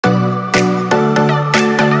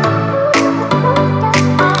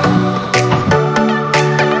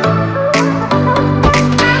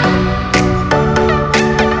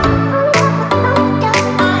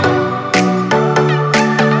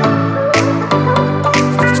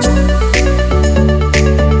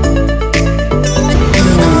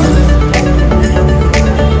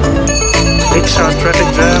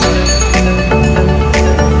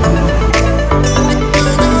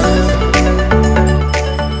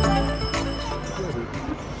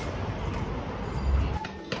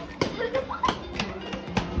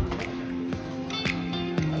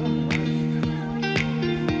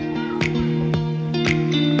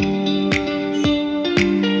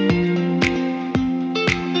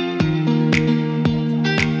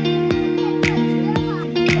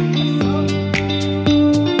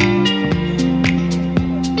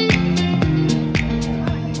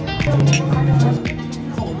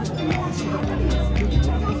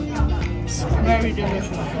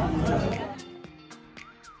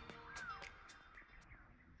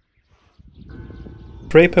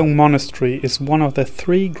Drepung Monastery is one of the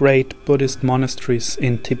 3 great Buddhist monasteries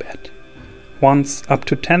in Tibet. Once, up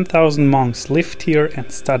to 10,000 monks lived here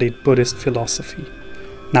and studied Buddhist philosophy.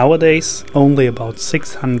 Nowadays, only about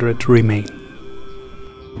 600 remain.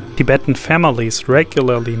 Tibetan families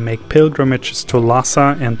regularly make pilgrimages to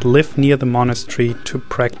Lhasa and live near the monastery to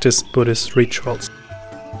practice Buddhist rituals.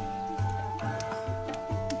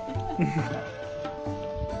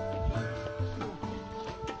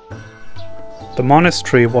 The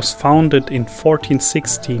monastery was founded in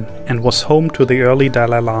 1416 and was home to the early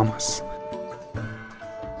Dalai Lamas.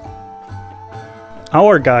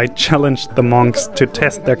 Our guide challenged the monks to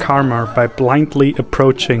test their karma by blindly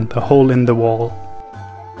approaching the hole in the wall.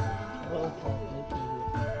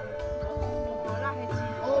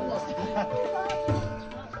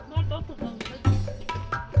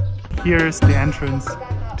 Here is the entrance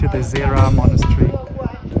to the Sera monastery.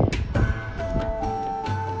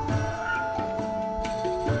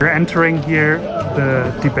 We're entering here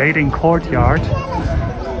the debating courtyard,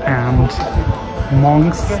 and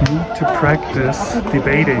monks need to practice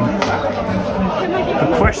debating.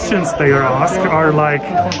 The questions they are asked are like,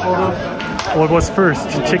 what was first,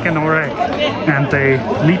 chicken or egg? And they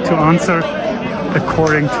need to answer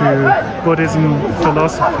according to Buddhism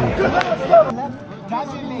philosophy.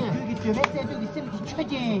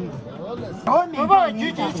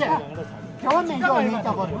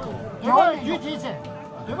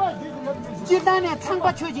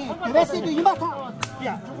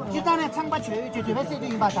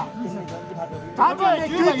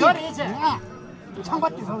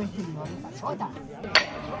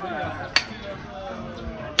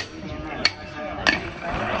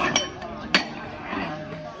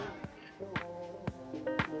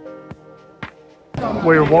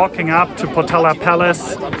 We're walking up to Potala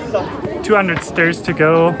Palace, 200 stairs to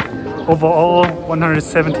go, overall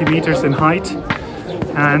 170 meters in height,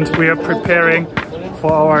 and we are preparing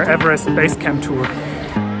for our Everest base camp tour.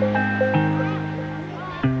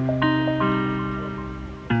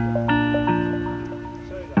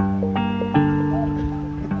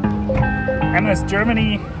 MS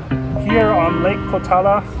Germany, here on Lake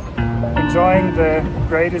Potala, enjoying the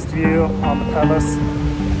greatest view on the palace.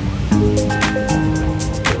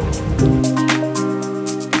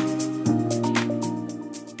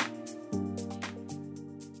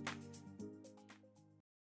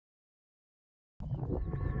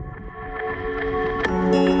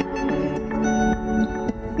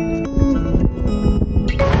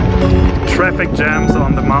 Traffic jams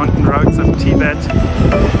on the mountain roads of Tibet.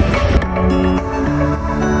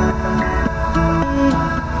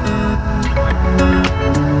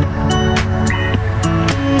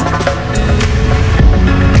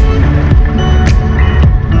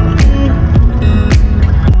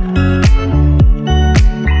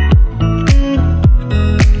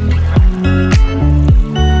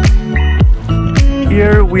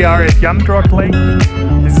 Here we are at Yamdrok Lake.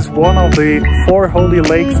 This is one of the 4 holy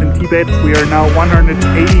lakes in Tibet. We are now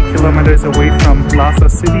 180 kilometers away from Lhasa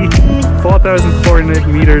city, 4,400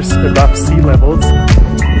 meters above sea levels.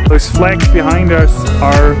 Those flags behind us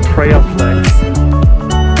are prayer flags.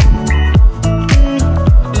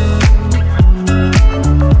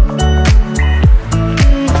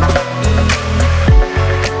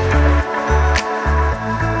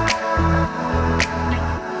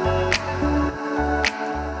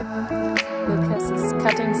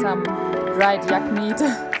 Cutting some dried yak meat.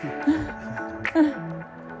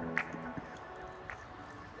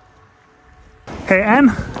 Hey Anne,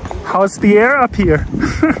 how's the air up here?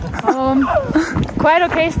 Quite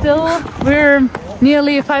okay still. We're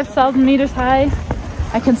nearly 5,000 meters high.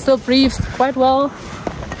 I can still breathe quite well.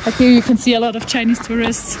 Like here you can see a lot of Chinese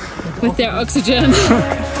tourists with their oxygen.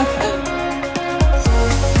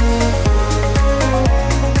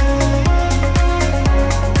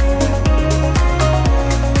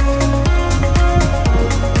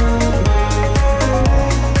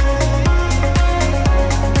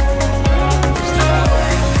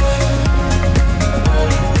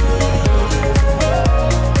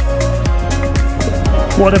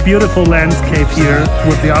 What a beautiful landscape here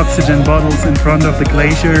with the oxygen bottles in front of the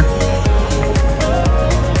glacier.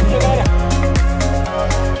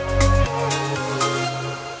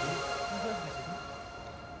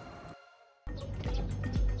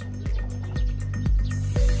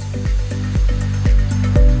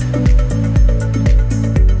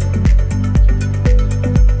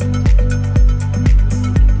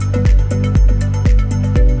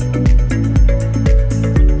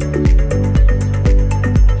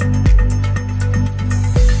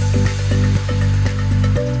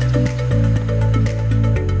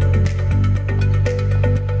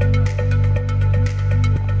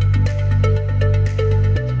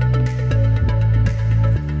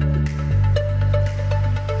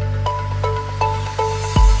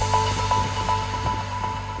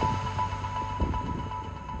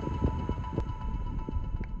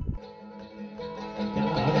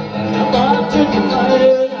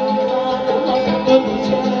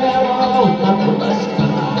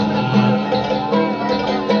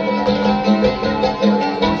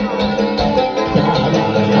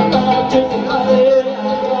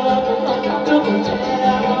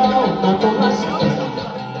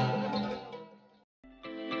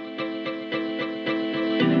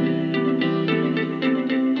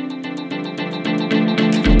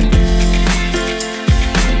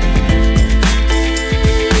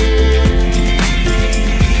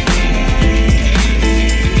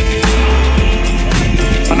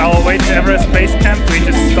 our way to Everest base camp, we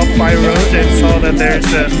just stopped by a road and saw that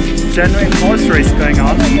there's a genuine horse race going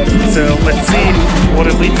on. So let's see what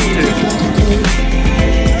it leads to.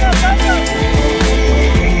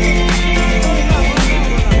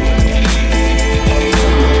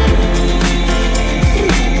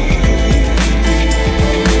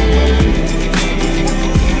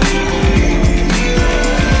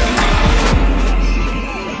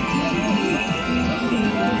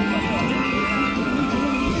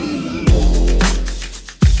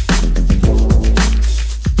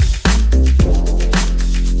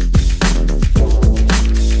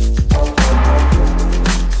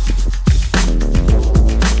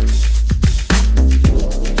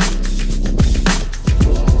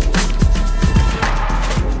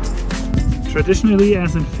 Traditionally,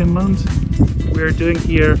 as in Finland, we're doing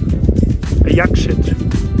here a yakshit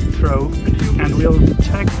throw, and we'll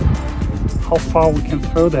check how far we can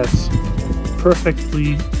throw that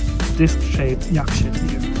perfectly disc-shaped yakshit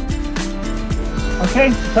here.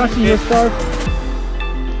 Okay, Tashi, you start.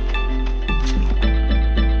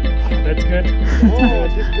 That's good. Oh,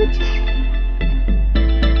 that's good.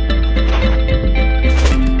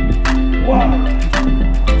 Wow.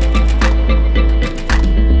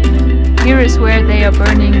 Here is where they are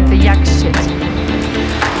burning the yakshit.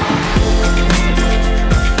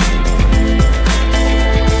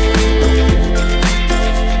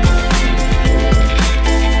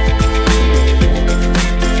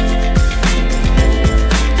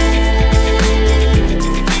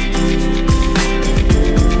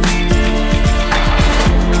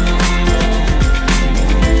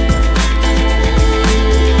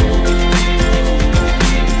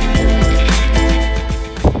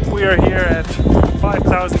 We are here at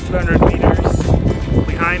 5,200 meters.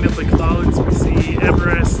 Behind in the clouds we see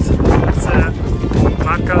Everest, Lhasa,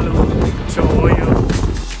 Makalu, Cho'oyo.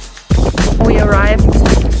 We arrived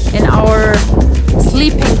in our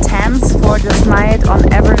sleeping tents for this night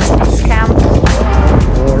on Everest base camp.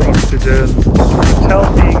 More oxygen, hotel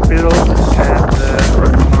being built at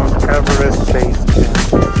Mount Everest base camp.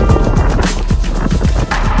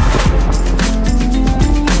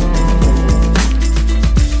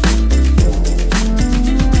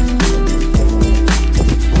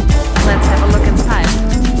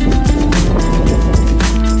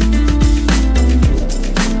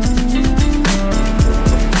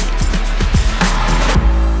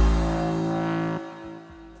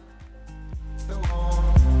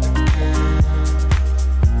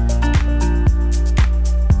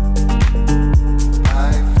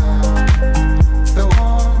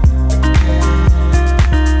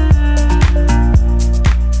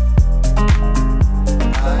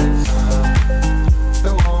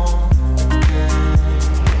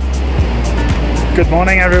 Good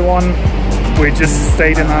morning everyone, we just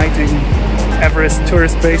stayed a night in Everest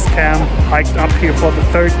tourist base camp, hiked up here for the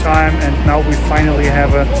third time, and now we finally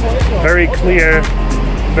have a very clear,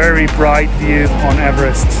 very bright view on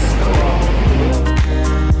Everest.